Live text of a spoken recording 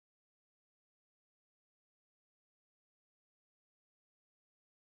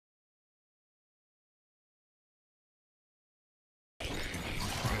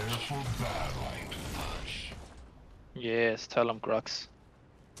Yes, tell him Grux.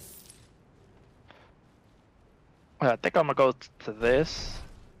 I think I'm gonna go to this.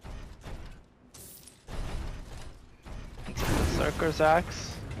 Into the Circus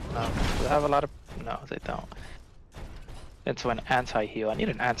Axe. No, do they have a lot of... No, they don't. Into an anti-heal. I need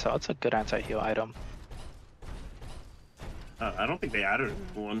an anti... What's a good anti-heal item? I don't think they added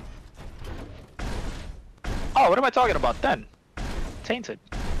one. Oh, what am I talking about then? Tainted.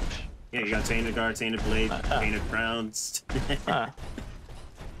 Yeah, you got Tainted Guard, Tainted Blade, Tainted Crowns.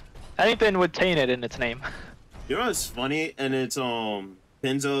 Anything with Tainted in its name. You know what's funny? And it's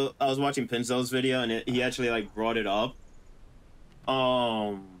Pinzo. I was watching Pinzo's video, and he actually like brought it up.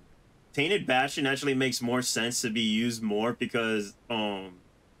 Tainted Bastion actually makes more sense to be used more because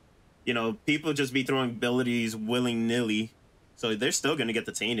you know, people just be throwing abilities willy-nilly, so they're still gonna get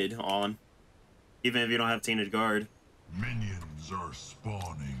the Tainted on, even if you don't have Tainted Guard. Minions are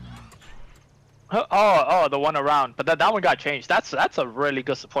spawning. Oh, the one around, but that one got changed. That's a really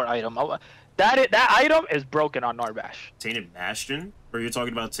good support item. That item is broken on Norbash. Tainted Bastion? Or you're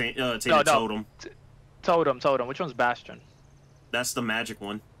talking about Tainted No. Totem? Totem. Which one's Bastion? That's the magic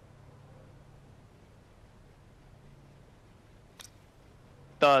one.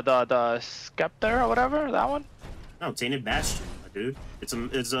 The Scepter or whatever, that one? No, Tainted Bastion, my dude.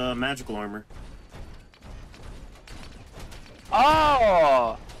 It's a magical armor.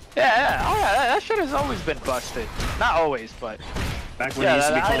 Oh! Yeah. Oh, yeah, that shit has always been busted. Not always, but... Back when it used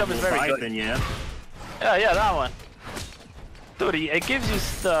to be called Leviathan, yeah. Yeah, that one. Dude, it gives you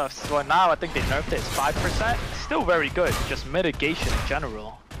stuff. Well, now I think they nerfed it. It's 5%. Still very good. Just mitigation in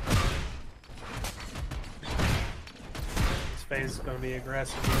general. This phase is gonna be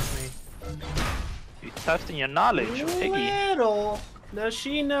aggressive with me. You're testing your knowledge, Iggy. Little does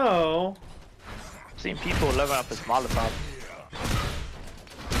she know. I've seen people level up his Molotov.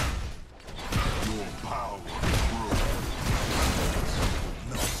 Your power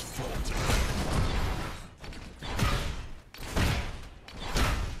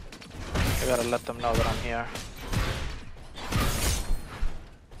I gotta let them know that I'm here.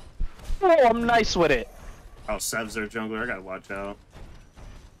 Oh, I'm nice with it. Oh, Sev's their jungler. I gotta watch out.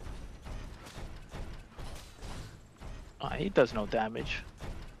 Oh, he does no damage.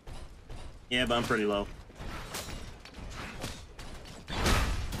 Yeah, but I'm pretty low.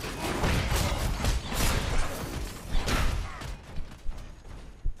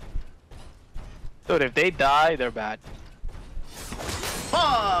 Dude, if they die, they're bad.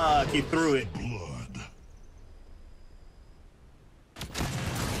 Fuck! He threw it. blood.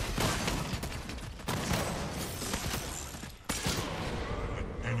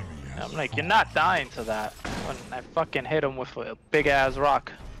 Enemy has I'm like, you're not dying to that. When I fucking hit him with a big ass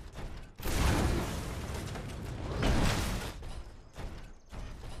rock.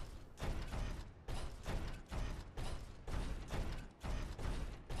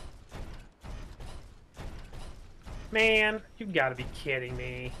 Man, you gotta be kidding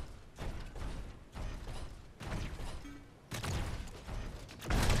me.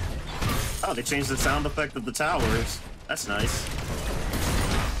 Oh, they changed the sound effect of the towers. That's nice.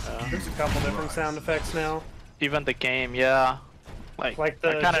 There's a couple different sound effects now. Even the game, yeah. Like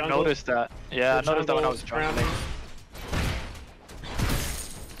the I kind of jungle- noticed that. Yeah, I noticed that when I was jungles jungling.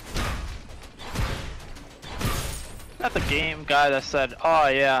 Not the game guy that said, oh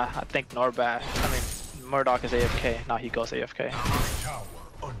yeah, I think Norbash. I mean, Murdoch is AFK. Now he goes AFK. tower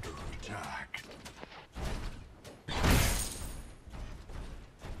under attack.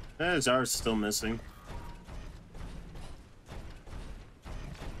 Zar's still missing.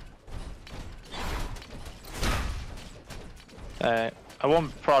 I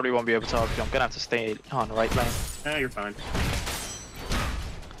probably won't be able to help you. I'm gonna have to stay on the right lane. Yeah, you're fine.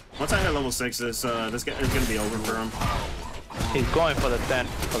 Once I hit level 6, this is gonna be over for him. He's going for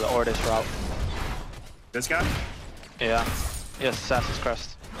the Ordis route. This guy? Yeah. Yes, Assassin's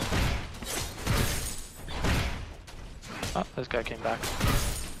Crest. Oh, this guy came back.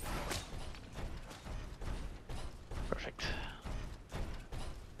 Perfect.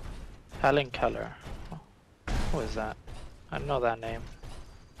 Helen Keller. Oh, who is that? I know that name.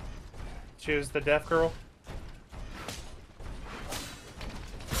 She was the deaf girl.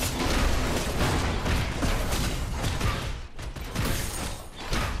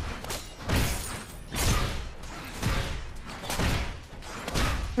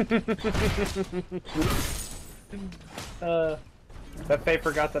 That Faye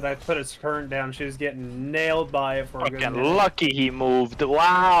forgot that I put his turn down. She was getting nailed by it for a good Fucking minute. lucky he moved.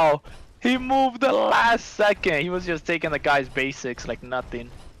 Wow. He moved the last second. He was just taking the guy's basics like nothing.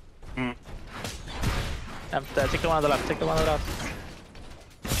 Mm. Take the one on the left. Take the one on the left.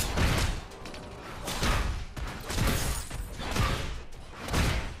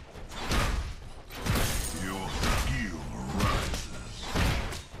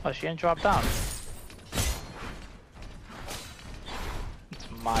 Oh, she didn't drop down. It's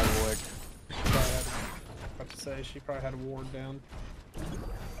my ward. About to say she probably had a ward down.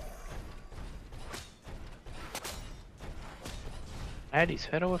 Eddie's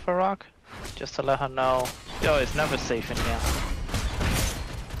hit her with a rock, just to let her know, yo, it's never safe in here.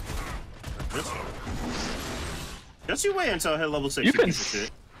 Just you wait until I hit level 6. You can, piece of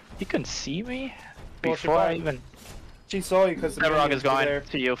shit. you can see me Well, she before I probably- even. She saw you because the That rock minions is were going there.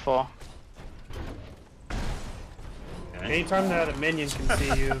 to you for. Okay. Anytime that a minion can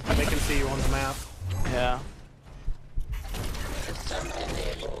see you, they can see you on the map. Yeah.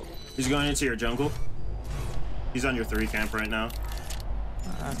 He's going into your jungle. He's on your 3 camp right now.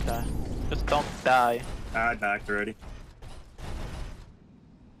 Okay. Just don't die. I backed already.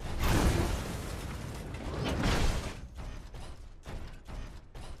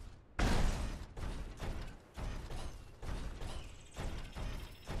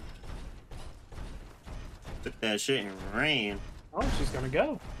 Took that shit and ran. Oh, she's gonna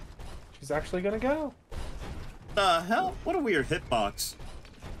go. She's actually gonna go. The hell? What a weird hitbox.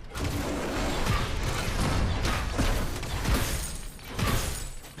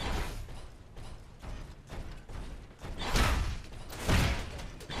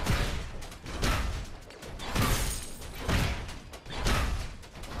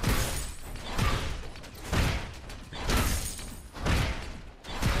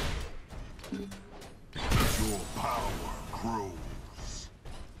 Your power grows.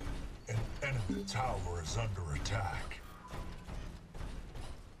 An enemy tower is under attack.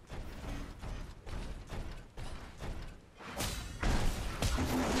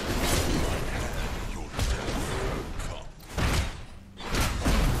 Your death will come.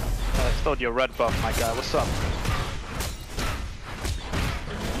 I stole your red buff, my guy. What's up?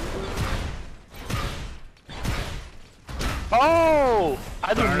 Oh!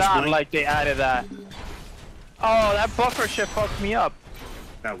 I do Stars not blink. like they added that. Oh, that buffer shit fucked me up.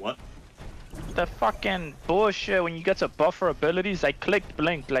 That what? The fucking bullshit when you get to buffer abilities. I clicked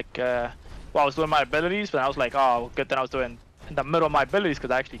blink like while I was doing my abilities, but I was like, oh, good thing I was doing in the middle of my abilities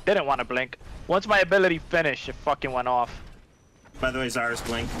because I actually didn't want to blink. Once my ability finished, it fucking went off. By the way, Zarya's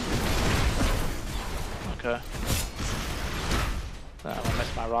blink. Okay. I'm gonna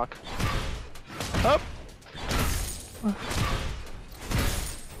miss my rock. Up.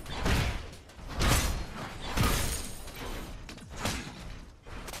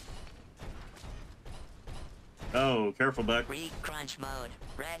 Oh, careful, Buck. Re-crunch mode.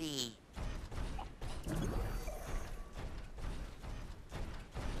 Ready.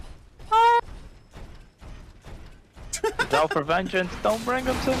 Doubt for vengeance. Don't bring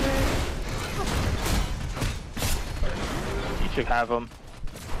him to me. You should have him.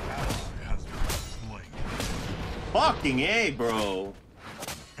 Has been slain. Fucking A, bro.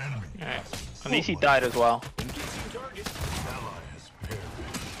 Enemy Alright. At least he died as well. ally has perished.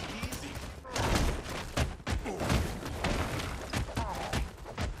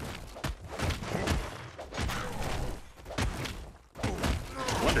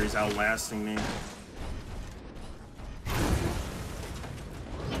 No wonder he's outlasting me.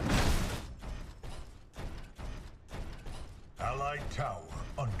 Allied tower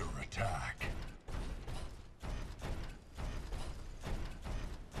under attack.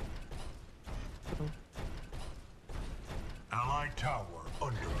 Allied tower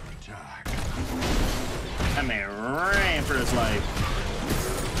under attack. That man ran for his life.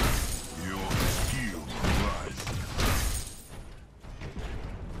 Your skill rises.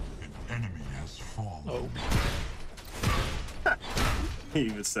 An enemy has fallen. Oh. He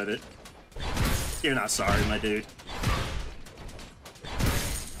even said it. You're not sorry, my dude.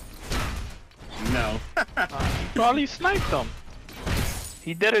 No. He probably sniped him.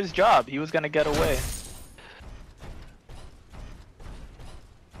 He did his job. He was gonna get away.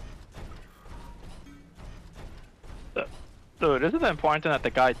 Dude, isn't it important that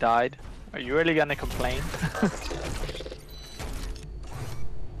the guy died? Are you really gonna complain?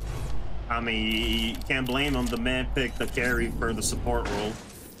 I mean, you can't blame him. The man picked the carry for the support role.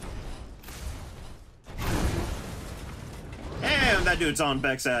 And that dude's on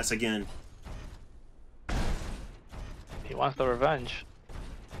Beck's ass again. He wants the revenge.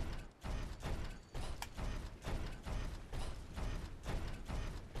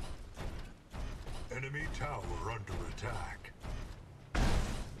 Enemy tower under attack.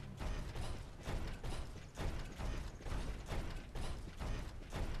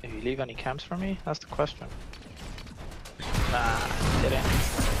 Did you leave any camps for me? That's the question. Nah, didn't.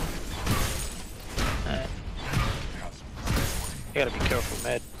 Has been slain. You gotta be careful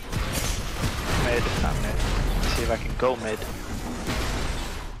mid. Mid, not mid. Let's see if I can go mid.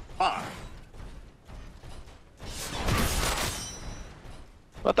 Fuck.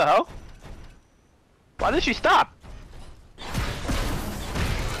 What the hell? Why did she stop?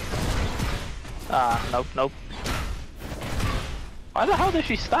 Ah, nope, nope. Why the hell did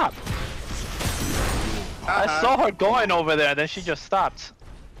she stop? I saw her going over there, then she just stopped.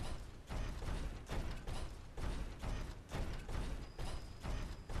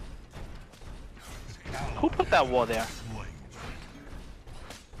 Who put that wall there?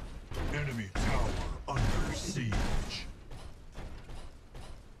 Enemy tower under siege.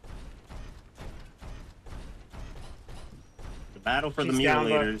 The battle for the She's down,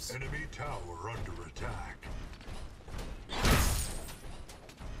 but- mutilators. Enemy tower under attack.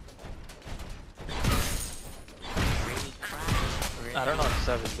 Ready, crunch. Ready. I don't know if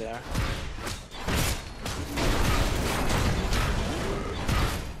Seven's there.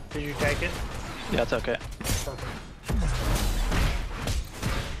 Did you take it? Yeah, it's okay. Perfect.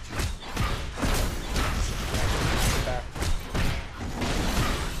 Back.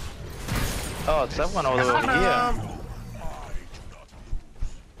 Oh, it's Seven all the way over here. I do not lose.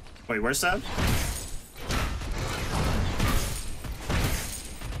 Wait, where's Seb?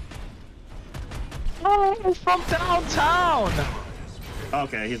 Oh, he's from downtown!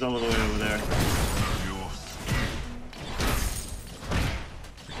 Okay, he's all the way over there. Your skill.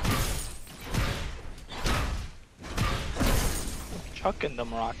 Chucking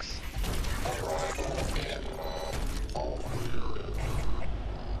them rocks.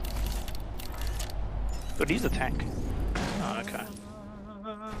 But he's a tank. Oh, okay.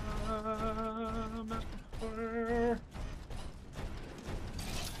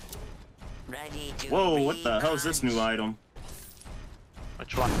 Ready to Whoa, what the hell is this new re-crunch. item?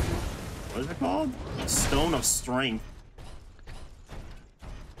 Which one? What is it called? Stone of Strength.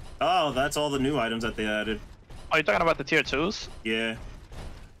 Oh, that's all the new items that they added. Oh, you're talking about the tier 2s? Yeah.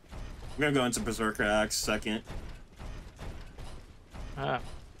 I'm gonna go into Berserker Axe second.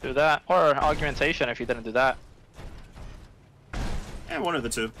 Do that. Or augmentation if you didn't do that. And one of the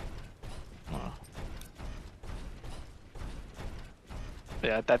two. Oh.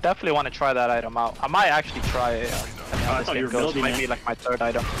 Yeah, I definitely want to try that item out. I might actually try it. I thought you were building Might it. be like my third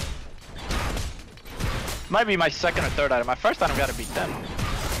item. Might be my second or third item. My first item gotta be them.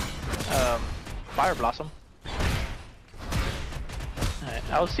 Fire Blossom. Alright,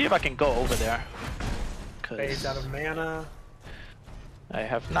 I'll see if I can go over there. Phase out Cause of mana. I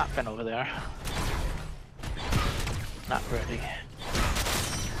have not been over there. Not really.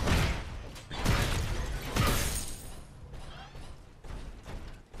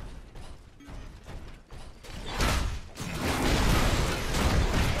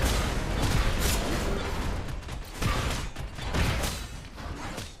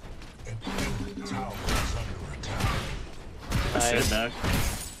 Enemy tower is under attack. Shit, Nice. back.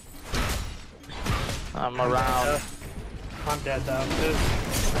 I'm around. I'm dead though.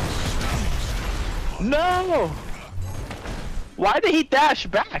 No! Why did he dash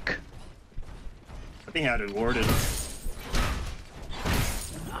back? I think I had it warded.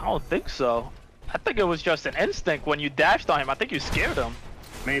 I don't think so. I think it was just an instinct when you dashed on him. I think you scared him.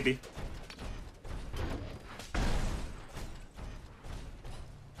 Maybe.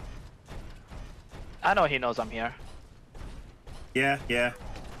 I know he knows I'm here. Yeah, yeah.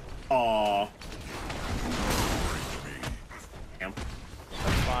 Aww. Damn.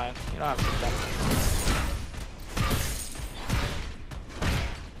 That's fine. You don't have to jump.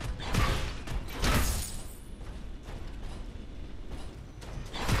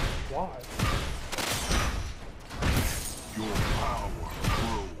 Why? Your power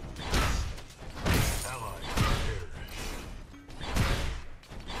grows. Allies perish.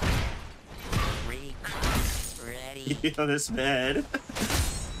 Re-crunch. Ready. Yo, this bad.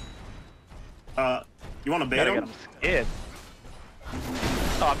 You wanna bait Gotta get him? him scared.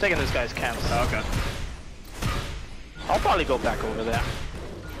 Oh, I'm taking this guy's camps. Oh, okay. I'll probably go back over there.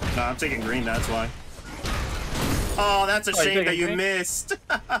 No, I'm taking green, that's why. Oh, that's a Oh, you're shame that taking you green? missed.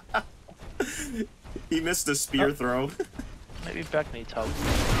 He missed the spear Oh. throw. Maybe Beck needs help.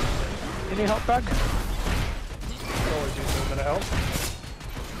 You need help, Beck? Could always use a little bit of help.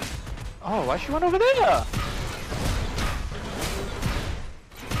 Oh, why she went over there?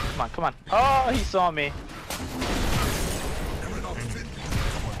 Come on, come on. Oh, he saw me.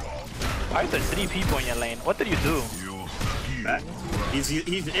 Why is there 3 people in your lane? What did you do? Your skill. Back. He's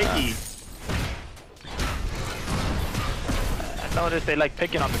icky. I noticed they like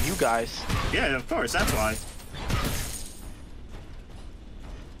picking on the new guys. Yeah, of course, that's why.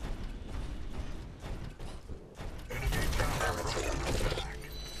 Enemy tower under attack.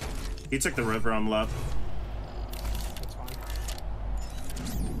 He took the river on left. That's fine.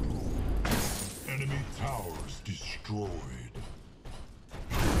 destroyed.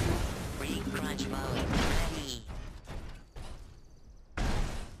 Free crunch mode. Ready.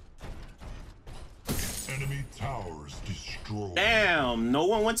 Enemy towers destroyed. Damn, no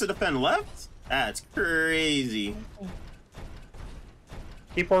one went to defend left? That's crazy.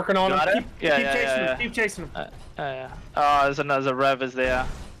 Keep working on Got him. it? Keep, Yeah, keep yeah, chasing yeah, him. Keep chasing him. Oh, there's another rev is there.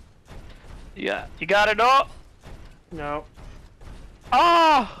 Yeah, you got it all. No.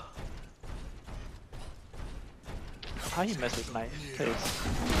 Oh! How you miss his knife? Please.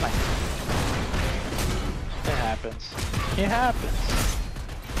 It happens. It happens.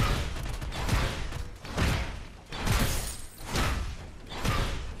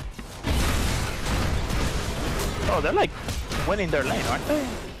 Oh, they're like winning their lane, aren't they?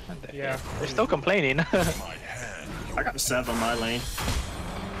 Yeah. They're still complaining. My hand. I got 7 on my lane.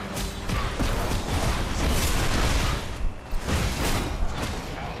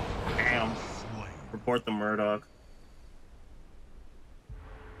 Damn. Slain. Report the Murdoch.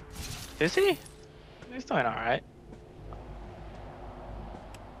 Is he? He's doing alright.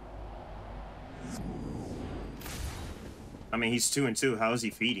 I mean, he's 2 and 2. How is he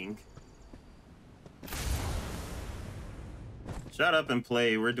feeding? Shut up and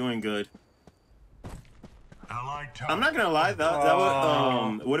play. We're doing good. Allied tower. I'm not gonna lie,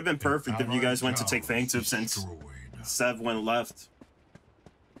 that would have been perfect if you guys went to take Fang Tube since Destroyed. Sev went left.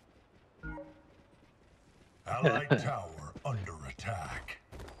 Allied tower under attack.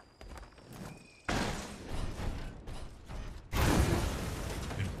 An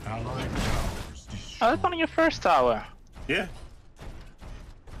allied towers Oh, destroyed. that's on your first tower. Yeah.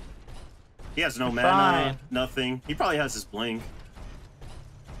 He has no You're mana, fine. nothing. He probably has his blink.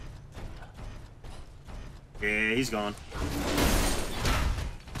 Yeah, he's gone.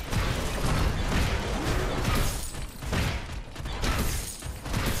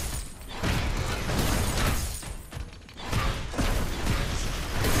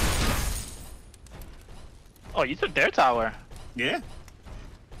 Oh, you took their tower. Yeah.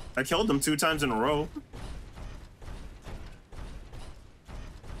 I killed him 2 times in a row.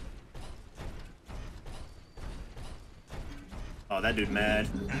 Oh, that dude mad.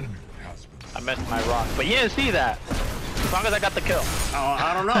 Enemy has been I missed my rock, but you didn't see that. As long as I got the kill. Oh,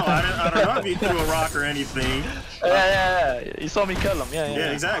 I don't know. I don't know if you threw a rock or anything. Yeah. You saw me kill him. Yeah.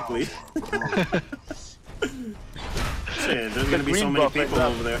 Yeah, exactly. Shit, there's gonna be so green many buff right people there.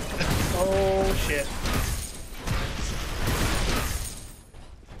 over there. Oh shit.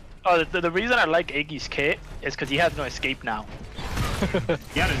 Oh, the reason I like Iggy's kit is because he has no escape now. You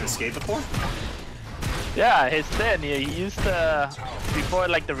had an escape before? Yeah, his thing. He used to before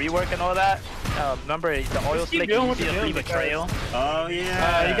like the rework and all that. Remember the oil keep slick? doing You what see you're us doing leave a because- trail. Oh,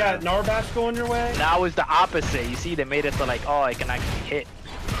 yeah. You got Narbash going your way? Now it's the opposite. You see, they made it so like, oh, I can actually hit.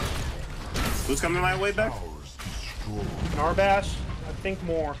 Who's coming my way back? towers destroyed. Narbash? I think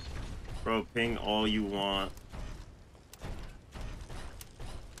more. Bro, ping all you want.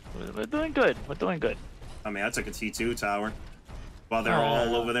 We're doing good. We're doing good. I mean, I took a T2 tower. While they're Oh.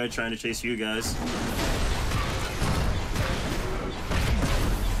 all over there trying to chase you guys.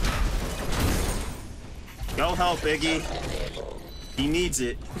 Go help, Iggy. He needs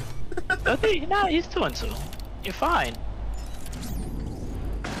it. Okay, no, he's 2 and 2. You're fine.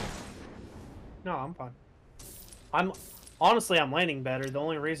 No, I'm fine. I'm laning better. The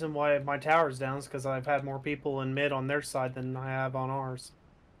only reason why my tower's down is because I've had more people in mid on their side than I have on ours.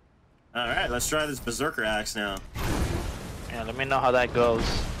 Alright, let's try this Berserker Axe now. Yeah, let me know how that goes.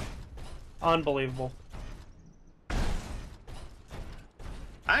 Unbelievable.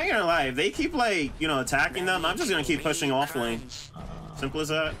 I ain't gonna lie, if they keep, like, you know, attacking them, I'm just gonna keep pushing off lane. Simple as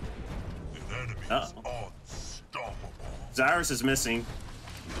that. The enemy is Uh-oh. unstoppable. Zyrus is missing.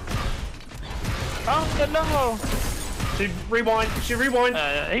 Oh, no! She rewind. She rewind.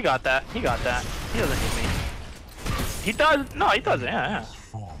 He got that. He got that. He doesn't hit me. He does. No, he doesn't. Yeah. Has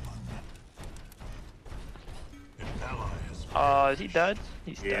fallen. An ally has Is he dead?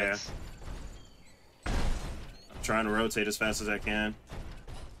 He's Yeah. dead. I'm trying to rotate as fast as I can.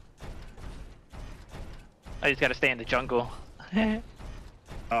 I just gotta stay in the jungle.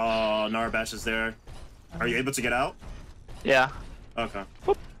 Oh, Narbash is there. Are you able to get out? Yeah. Okay.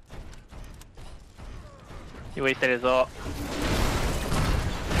 He wasted his ult.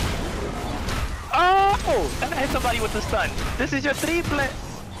 Oh! That hit somebody with the stun. This is your triplet.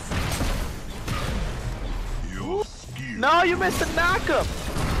 your skill. No, you missed the knockup.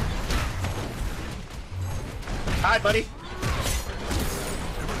 Hi, buddy.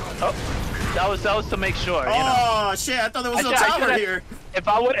 Oh, that was to make sure. You know. Oh, shit, I thought there was no I tower should've- here. If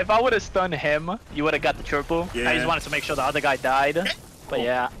I would have stunned him, you would have got the triple. I Yeah. just wanted to make sure the other guy died. But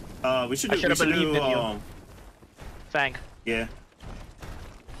yeah. We should I do, should've believed in you. Fang. Yeah.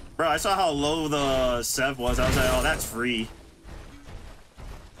 Bro, I saw how low the Sev was. I was like, oh, that's free.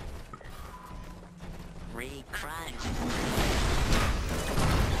 Free crunch.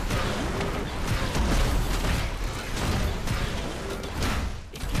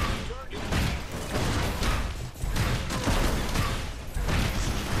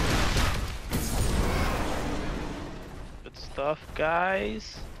 Good stuff,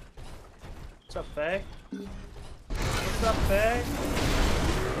 guys. What's up, Faye? What's up, Faye?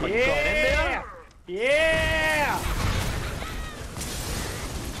 What, you going in there? Yeah!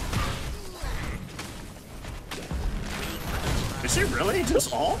 Is she really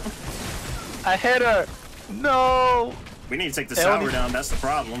just ult? I hit her. No. We need to take the Hey, tower only- down. That's the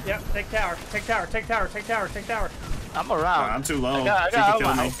problem. Yep, take tower, take tower, take tower, take tower, take tower. I'm around. I'm too low. I got She can all kill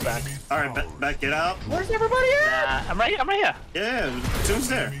my me. health back. All right, back, get out. Where's everybody at? I'm right here. I'm right here. Yeah, Tomb's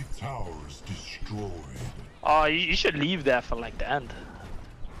there. Enemy towers destroyed. Oh, you should leave that for like the end.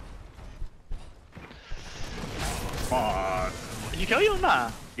 Fuck. Did you kill you or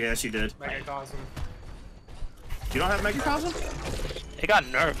not? Yeah, she did. Megacosm. You don't have Megacosm? It got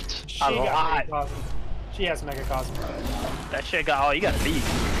nerfed She a got lot. Megacosm. She has Megacosm. That shit got. Oh, you gotta leave.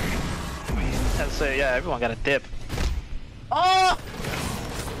 And so yeah, everyone got a dip. Oh!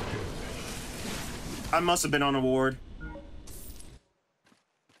 I must have been on a ward.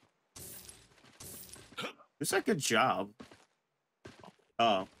 You said good job.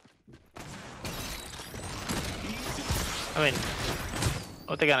 Oh. I mean,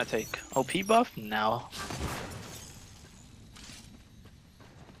 what they gonna take? OP buff? No.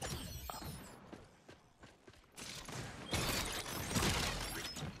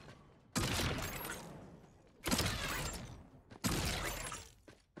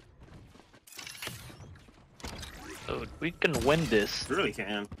 So we can win this. Really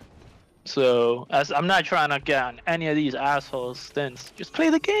can. So as I'm not trying to get on any of these assholes stints. Just play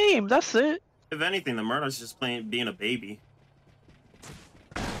the game. That's it. If anything, the Murder's just being a baby.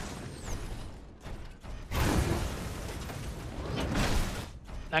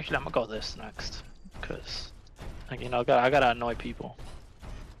 Actually, I'm gonna go this next, cause like, you know, I gotta annoy people.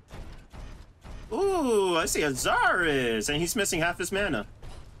 Ooh, I see a Zarus, and he's missing half his mana.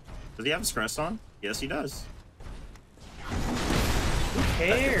 Does he have his crest on? Yes, he does. Who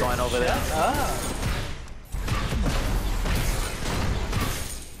cares? Going over there. Shut up.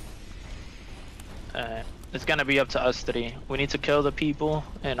 It's gonna be up to us three. We need to kill the people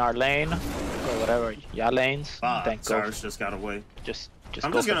in our lane, or whatever, y'all lanes. Ah, Then go. Zarus just got away. Just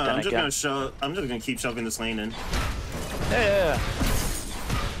I'm go just for gonna, den I'm just again. gonna keep shoving this lane in. Yeah.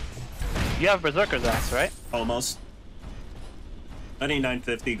 You have Berserker's Axe, right? Almost. I need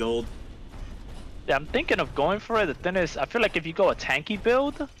 950 gold. Yeah, I'm thinking of going for it. The thing is, I feel like if you go a tanky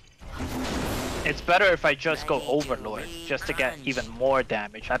build, it's better if I just go Overlord, just to get even more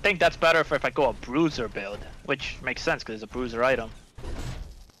damage. I think that's better if I go a Bruiser build, which makes sense because it's a Bruiser item.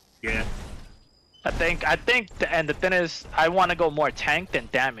 Yeah. And the thing is, I want to go more tank than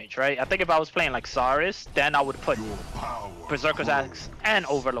damage, right? I think if I was playing like Zarus, then I would put Your power. Berserker's Axe and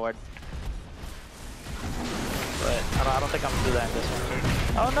Overlord. But I don't think I'm gonna do that in this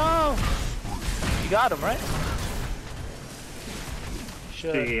one. Oh no! You got him, right?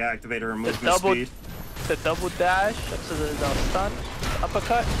 Should. She activated her movement double- speed. The double dash up to the stun,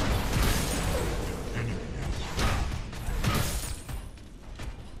 uppercut.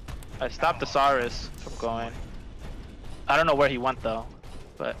 I stopped the Zarus from going. I don't know where he went though,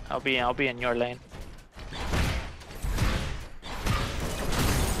 but I'll be in your lane.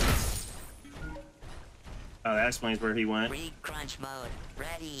 Oh, that explains where he went. Free crunch mode.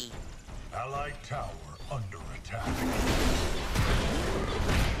 Ready. Allied tower under attack.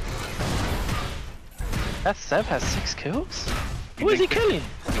 That Sev has 6 kills? You Who is he think killing?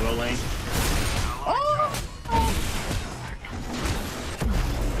 Duo lane.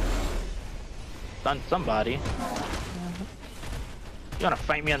 Done somebody. You wanna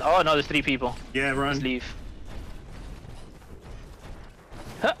fight me on? Oh no, there's 3 people. Yeah, run. Let's leave.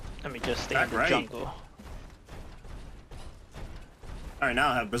 Huh. Let me just stay Back in the right. jungle. Alright, now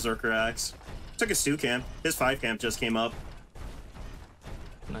I have Berserker Axe. Took a stew camp. His 5 camp just came up.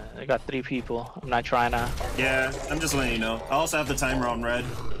 Nah, I got 3 people. I'm not trying to. Yeah, I'm just letting you know. I also have the timer on red.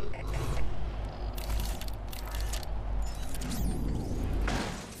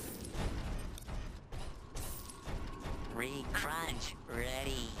 Free crunch.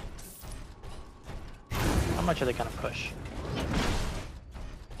 Ready. How much are they gonna push?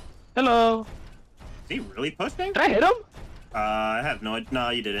 Hello. Is he really pushing? Did I hit him? I have no idea. No,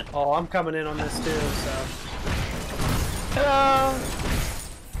 you didn't. Oh, I'm coming in on this too, so. Hello.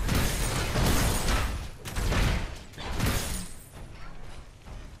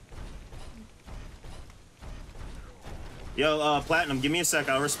 Yo, Platinum, give me a sec.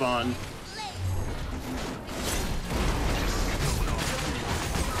 I'll respond.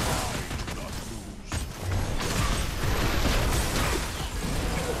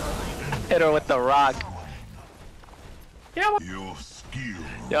 Hit her with the rock. Yeah. Your skill.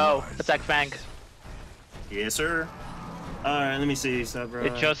 Yo, attack Fang. Yes, sir. Alright, let me see. Sabra.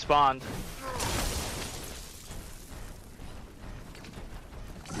 It just spawned.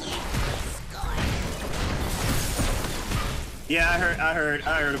 Yeah, I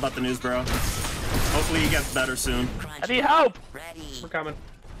heard about the news, bro. Hopefully he gets better soon. I need help. Ready. We're coming.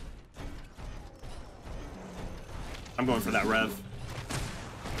 I'm going for that rev.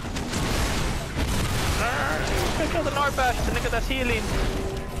 Kill the Norbash, the nigga that's healing.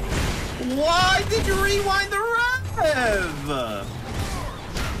 Why did you rewind the rev?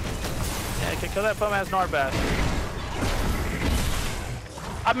 Yeah, kill that bum ass Norbash.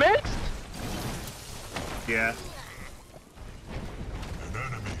 I missed? Yeah. An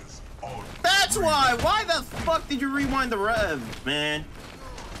enemy is on. That's why! Why the fuck did you rewind the rev, man?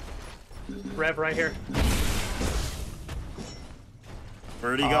 Rev right here.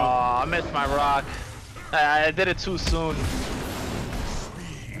 Where'd he go? Oh, I missed my rock. I did it too soon.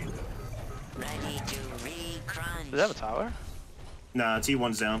 Ready to re-crunch. Does that have a tower? Nah,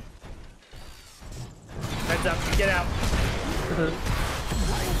 T1's down. Heads up. Get out.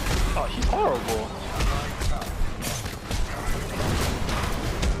 Oh, she's horrible.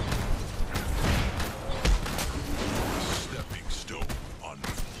 Stepping stone on.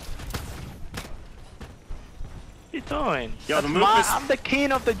 What are you doing? Yo, That's the movement- I'm the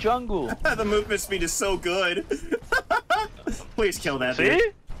king of the jungle. The movement speed is so good. Please kill that See?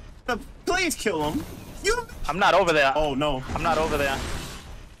 dude. Please kill him. You. I'm not over there. Oh no. I'm not over there.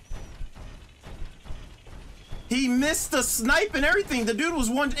 He missed the snipe and everything. The dude was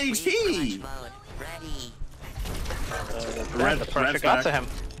 1 Re-crunch HP. mode. Ready. The pressure Red's got back. to him.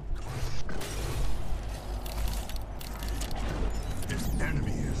 This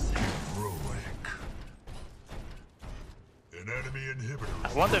enemy is heroic. An enemy inhibitor.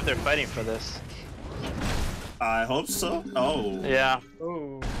 I wonder if they're fighting for this. I hope so. Oh. Yeah.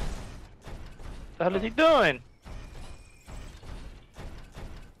 Ooh. What the hell is he doing?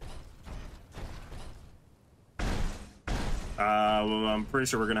 Well, I'm pretty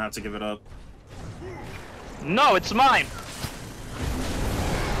sure we're gonna have to give it up. No, it's mine.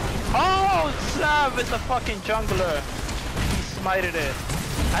 Oh, Sav is a fucking jungler. He smited it.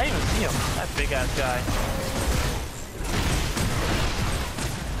 I didn't even see him. That big ass guy.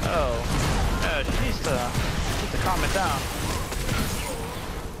 Oh. Yeah, she needs to calm it down.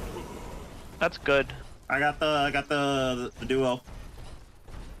 That's good. I got the duo.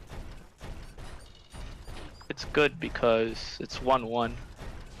 It's good because it's 1-1.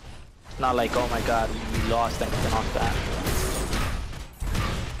 It's not like, oh my god, we lost anything off that.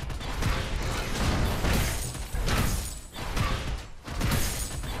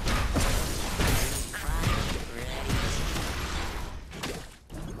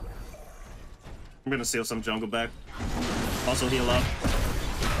 I'm gonna steal some jungle back. Also heal up.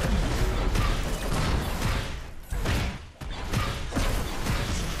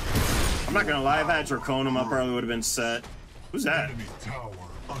 I'm not gonna lie, if I had Draconum, I probably would have been set. Who's that? Enemy tower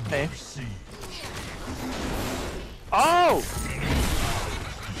under Hey. siege. Oh!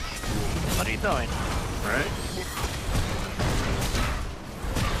 What are you doing? Right?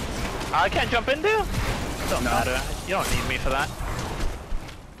 I can't jump in there? Don't No. matter. You don't need me for that.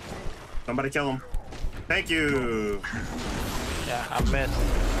 Somebody kill him. Thank you. Yeah, I missed.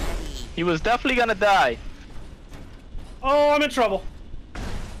 He was definitely gonna die. Oh, I'm in trouble.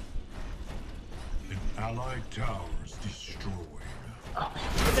 An allied tower is destroyed.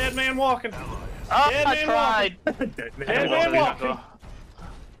 The dead man walking. Oh, Dead I man tried. Dead man Dead man walking.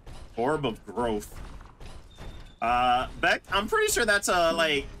 Orb of growth. Beck, I'm pretty sure that's a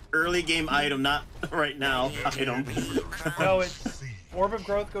like early game item, not right now item. No, it's Orb of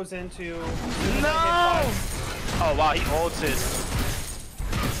Growth goes into. No! Oh wow, he holds it.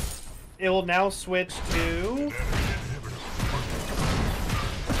 It will now switch to.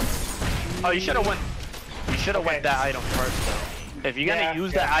 Oh, you should have went. You should have Okay. went that item first, though. If you're gonna Yeah,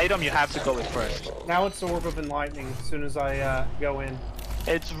 use yeah. that item, you have to go with first. Now it's Orb of Enlightening. As soon as I go in.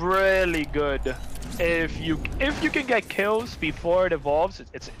 It's really good. If you can get kills before it evolves,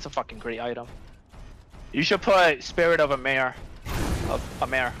 it's a fucking great item. You should put Spirit of a Mare. Of a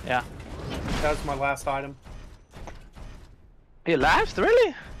Mare, yeah. That was my last item. It lasts,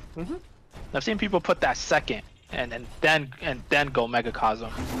 really? Mhm. I've seen people put that second and then go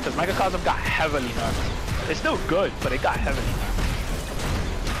Megacosm. Because Megacosm got heavily nerfed. It's still good, but it got heavily nerfed.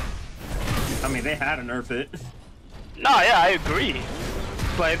 I mean, they had to nerf it. No, yeah, I agree.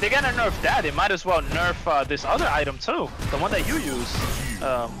 But if they're gonna nerf that, they might as well nerf this other item too. The one that you use.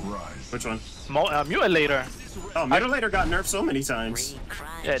 Which one? Mutilator. Oh, Mutilator got nerfed so many times.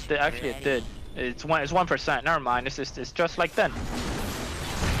 Recrunch. Yeah, actually it did. It's 1%. Never mind. It's just like then.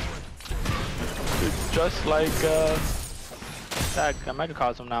 It's just like that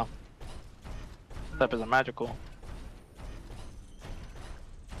Megacosm now. Except it's a magical.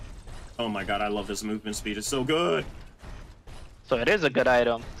 Oh my god, I love this movement speed. It's so good. So it is a good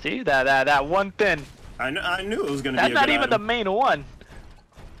item. See that one thing. I knew it was gonna be a That's good not even the item. main one.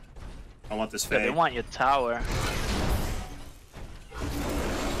 I want this But they Faye. want your tower.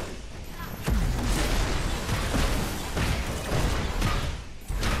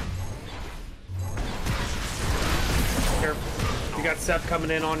 Here, you got Seth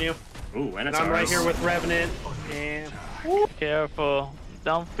coming in on you. Ooh, and And it's I'm right ours. here with Revenant. And Careful.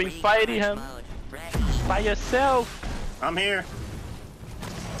 Don't be fighting him Mode. Ready. by yourself. I'm here.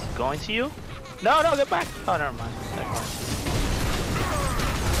 Going to you? No, get back. Oh, never mind. Never mind.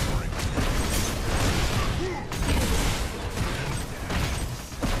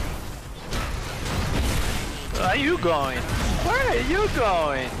 Where are you going? Where are you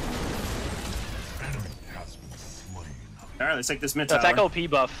going? All right, let's take this mid So tower. attack OP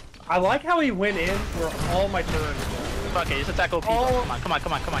buff. I like how he went in where all my turrets were. Okay, just attack OP Oh. buff. Come on.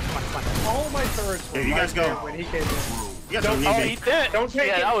 All my turrets were Yeah, you guys right there go. when he came in. You guys don't need Oh, me. he did. Don't take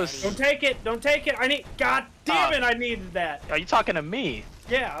yeah, it. that was. Don't take it. Don't take it. I need. God damn it! I needed that. Are you talking to me?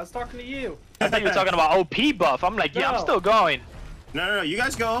 Yeah, I was talking to you. I thought you were talking about OP buff. I'm like, yeah, I'm No. still going. No, you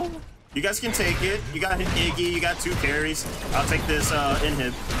guys go. You guys can take it. You got Iggy. You got 2 carries. I'll take this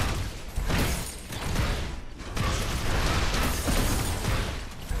inhib.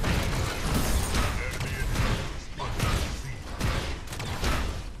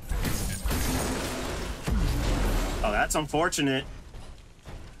 Oh, that's unfortunate.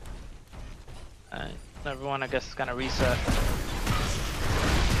 Alright, everyone, I guess, is gonna reset.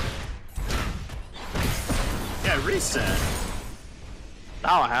 Yeah, reset.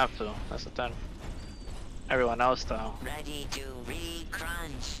 Now I have to. That's the thing. Everyone else, though. Ready to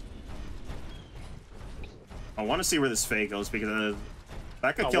recrunch. I want to see where this Faye goes because if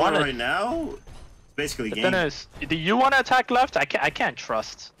I could I kill her wanna- right now, it's basically The game. thing is, do you want to attack left? I can't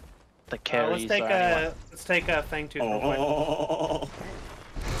trust the carries. Let's take a thing too. real quick. Oh.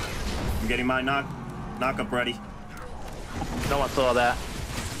 I'm getting my knock up ready. No one saw that.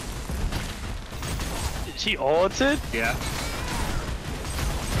 She ulted? Yeah.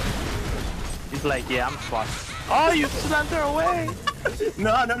 He's like, yeah, I'm fucked. Oh, you sent her away.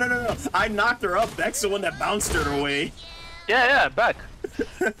 No. I knocked her up. Beck's the one that bounced her away. Yeah, back.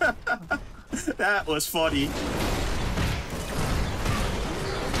 That was funny.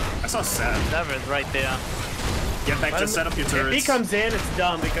 I saw Seth. Never's right there. Get back to set up your If turrets. he comes in, it's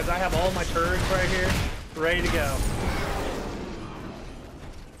dumb because I have all my turrets right here, ready to go.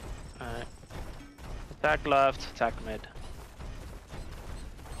 Alright. Attack left, attack mid.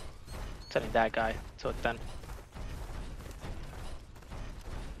 Telling that guy to it then.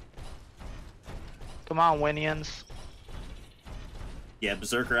 Come on, Winians. Yeah,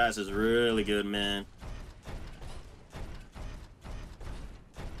 Berserker Ass is really good, man.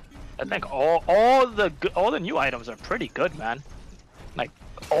 I think all the new items are pretty good, man. Like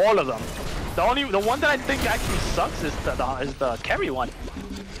all of them. The one that I think actually sucks is the carry one.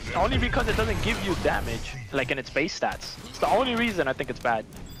 Only because it doesn't give you damage, like in its base stats. It's the only reason I think it's bad.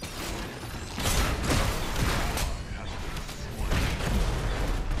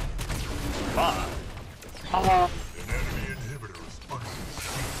 Fuck.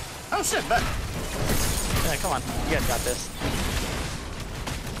 Oh shit, Beck. Yeah, come on, you guys got this.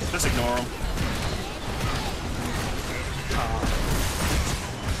 Just ignore him.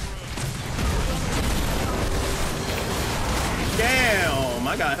 Damn,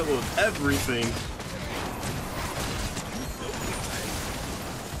 I got hit with everything.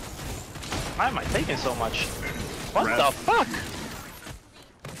 Why am I taking so much? What Rev. the fuck?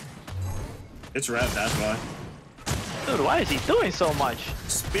 It's Rev, that's why. Dude, why is he doing so much?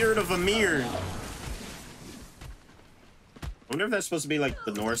 Spirit of Amir. I wonder if that's supposed to be like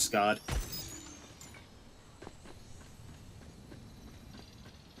the Norse god.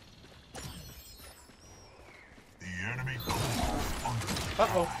 The enemy core under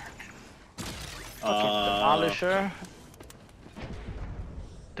Uh-oh. Demolisher.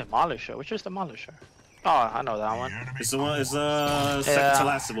 Demolisher? Which is Demolisher? Oh, I know that one. It's the one. It's the second Yeah. to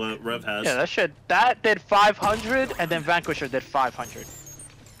last of what Rev has. Yeah, that did 500, and then Vanquisher did 500.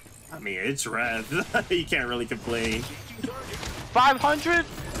 I mean, it's Rev. You can't really complain. 500?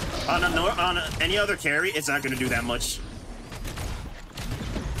 On any other carry, it's not gonna do that much.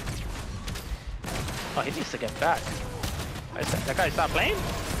 Oh, he needs to get back. That guy stopped playing?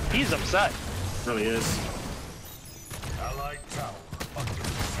 He's upset. Really is. Allied tower under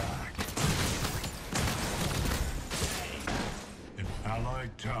attack. An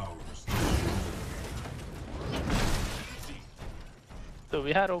allied tower is Dude,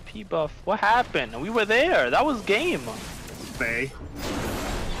 we had OP buff. What happened? We were there. That was game. Faye.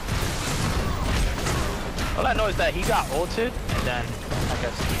 All I know is that he got ulted, and then I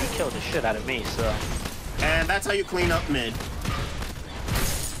guess he killed the shit out of me, so. And that's how you clean up mid.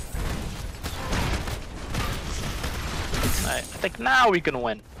 I think now we can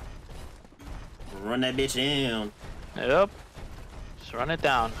win. Run that bitch down. Yep. Just run it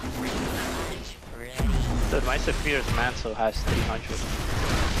down. Ready. Dude, my Saphir's Mantle has 300.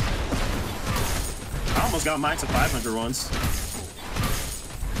 I almost got mine to 500 once.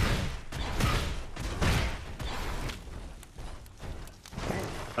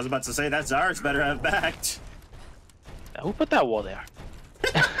 I was about to say that Zarx better have backed. Who put that wall there?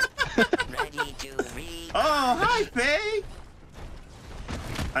 Ready to recrunch. Oh, hi, Faye.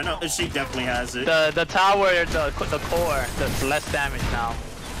 I know she definitely has it. The tower, the core, does less damage now.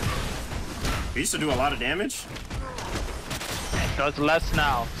 It used to do a lot of damage. It does less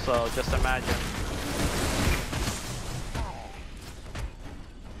now, so just imagine.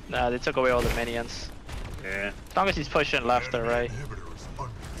 Nah, they took away all the minions. Yeah. As long as he's pushing left or right. inhibitor is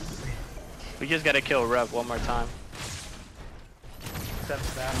under siege. We just gotta kill Rev one more time.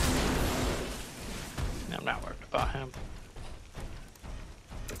 Steps back. I'm not worried about him.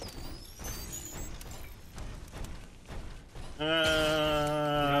 I'm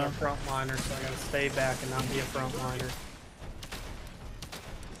not a frontliner, so I gotta stay back and not be a frontliner.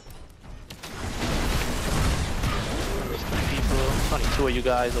 There's 3 people. There's only 2 of you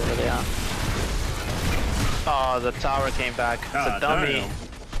guys over there. Oh, the tower came back. It's a dummy. Damn.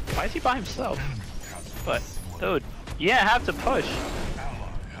 Why is he by himself? But, dude, yeah, have to push.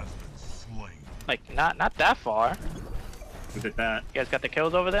 Ally has been slain. Like, not that far. Look at that. You guys got the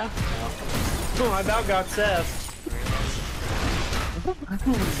kills over there? Oh, I about got Seth.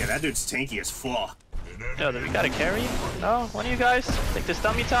 Yeah, that dude's tanky as fuck. Yo, do we gotta carry? No? One of you guys? Take this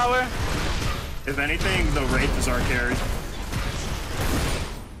dummy tower? If anything, the Wraith is our carry.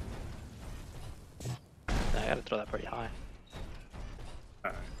 I gotta throw that pretty high.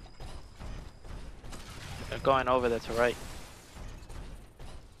 Alright. They're going over there to right.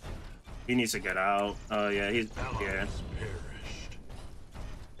 He needs to get out. Oh, yeah, he's. Ally Yeah. has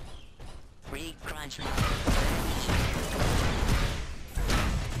perished. Recrunch.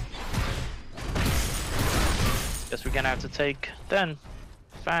 Guess we're gonna have to take then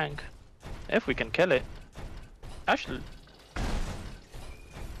Fang. If we can kill it. Actually,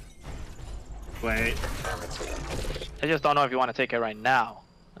 Wait. I just don't know if you want to take it right now.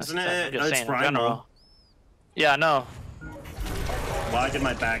 Isn't I'm it? just It's saying in primal. general. Yeah, no. Why did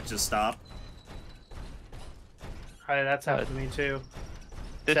my back just stop? Alright, that's happened to me too.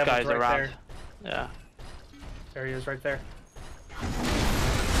 This Seven's guy's right around. there. Yeah. There he is right there.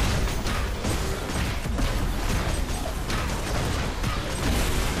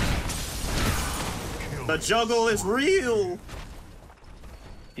 The juggle is real.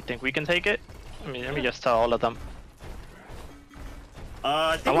 You think we can take it? I mean, let me just tell all of them.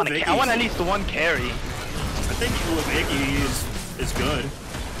 I I think want Vicky's- I want at least one carry. I think Vicky is good.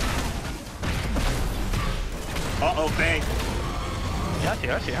 Uh-oh, Faye.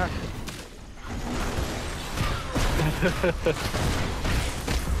 Yeah, I see her.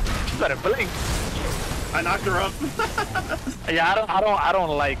 She better blink. I knocked her up. Yeah, I don't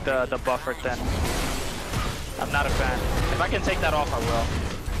like the buffer then. I'm not a fan. If I can take that off, I will.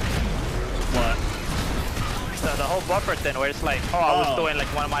 What? The whole buffer thing where it's like, oh, I was Oh. doing like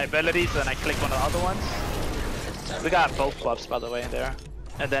one of my abilities and I clicked one of the other ones. We got both buffs by the way there.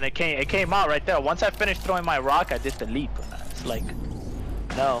 And then it came out right there. Once I finished throwing my rock, I did the leap. It's like,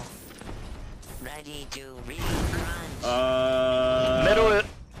 no. Ready to recrunch. Middle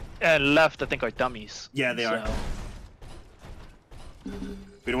and left, I think, are dummies. Yeah, they are.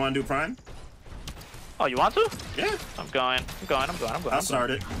 We don't want to do Prime? Oh, you want to? Yeah, I'm going. I'll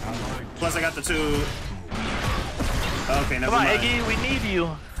start it. Plus, I got the 2. Okay, never Come on, mind. Iggy, we need you.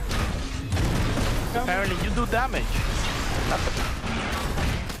 Apparently, you do damage.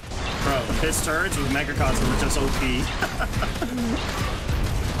 Bro, his turrets with Megacosm were just OP.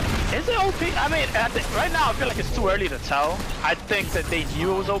 Is it OP? I mean, right now I feel like it's too early to tell. I think that they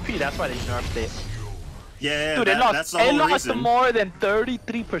knew it was OP. That's why they nerfed it. Yeah, Dude, that's the it whole lost reason. more than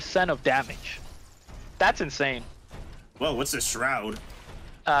 33% of damage. That's insane. Whoa, what's this Shroud?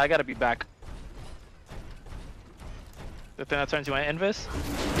 I gotta be back. The thing that turns you into Invis?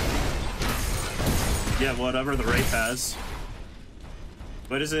 Yeah, whatever the Wraith has.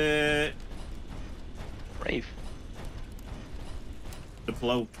 What is it? Brave. The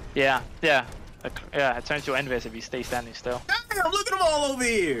float. Yeah, yeah. Yeah, it turns you Invis if you stay standing still. Damn, look at them all over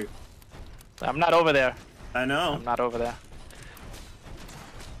here. I'm not over there. I know. I'm not over there.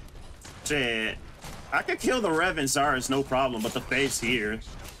 Shit. I could kill the Rev and Zara, no problem, but the Faye's here.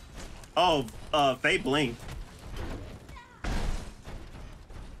 Oh, Faye blink.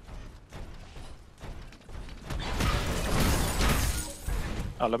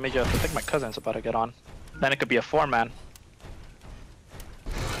 Oh, let me just. I think my cousin's about to get on. Then it could be a 4-man.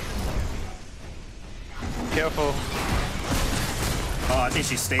 Careful. Oh, I think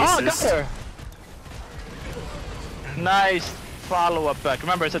she stasis. Oh, got her! Nice follow-up back.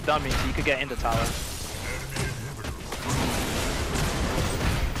 Remember, it's a dummy, so you could get in the tower.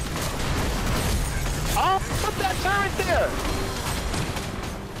 Oh, put that turret there!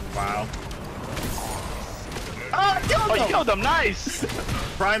 Wow. Oh, I killed Oh, him! you killed him, nice!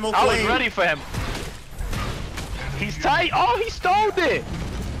 Primal I was Flame. ready for him. He's tight. Oh, he stole it!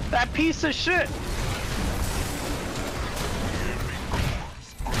 That piece of shit!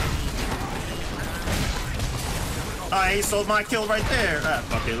 Oh, he stole my kill right there. Ah,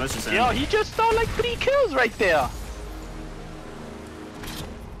 fuck it, let's just end Yo, it. he just stole like 3 kills right there.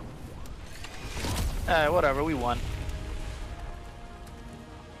 Whatever, we won.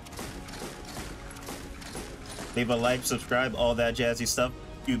 Leave a like, subscribe, all that jazzy stuff.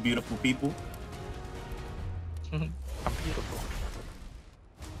 You beautiful people. I'm beautiful.